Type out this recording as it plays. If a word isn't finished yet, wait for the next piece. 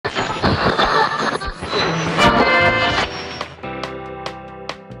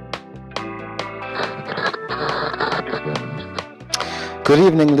Good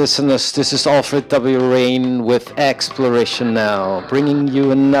evening, listeners. This is Alfred W. with Exploration Now, bringing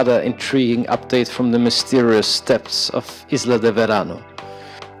you another intriguing update from the mysterious depths of Isla de Verano.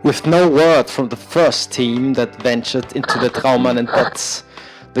 With no word from the first team that ventured into the Draumannen Depths,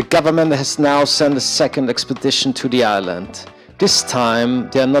 the government has now sent a second expedition to the island. This time,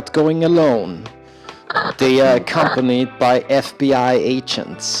 they are not going alone. They are accompanied by FBI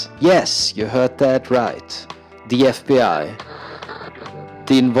agents. Yes, you heard that right. The FBI.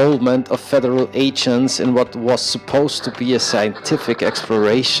 The involvement of federal agents in what was supposed to be a scientific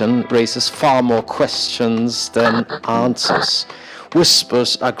exploration raises far more questions than answers.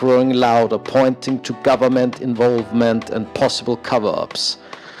 Whispers are growing louder, pointing to government involvement and possible cover-ups.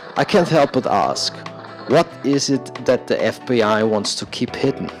 I can't help but ask, what is it that the FBI wants to keep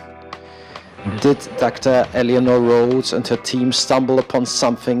hidden? Did Dr. Eleanor Rhodes and her team stumble upon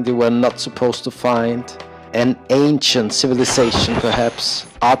something they were not supposed to find? An ancient civilization, perhaps,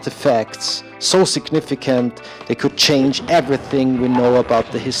 artifacts so significant they could change everything we know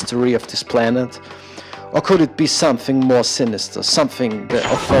about the history of this planet? Or could it be something more sinister, something the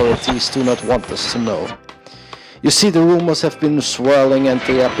authorities do not want us to know? You see, the rumors have been swirling and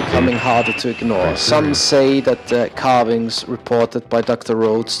they are becoming harder to ignore. Some say that the carvings reported by Dr.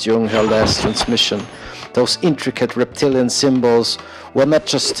 Rhodes during her last transmission, those intricate reptilian symbols, were not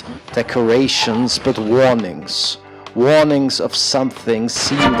just decorations, but warnings. Warnings of something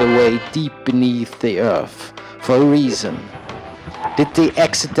sealed away deep beneath the earth, for a reason. Did they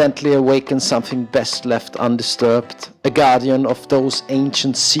accidentally awaken something best left undisturbed? A guardian of those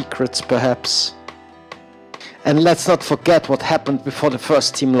ancient secrets, perhaps? And let's not forget what happened before the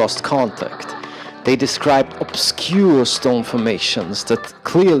first team lost contact. They described obscure stone formations that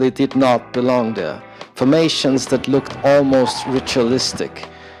clearly did not belong there. Formations that looked almost ritualistic.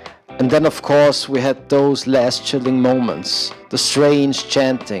 And then of course we had those last chilling moments, the strange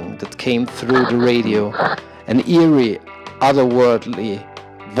chanting that came through the radio, an eerie, otherworldly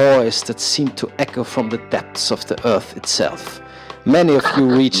voice that seemed to echo from the depths of the earth itself. Many of you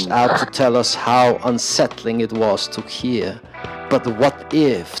reached out to tell us how unsettling it was to hear. But what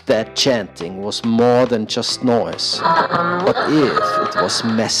if that chanting was more than just noise? What if it was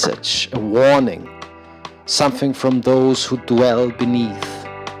a message, a warning? Something from those who dwell beneath.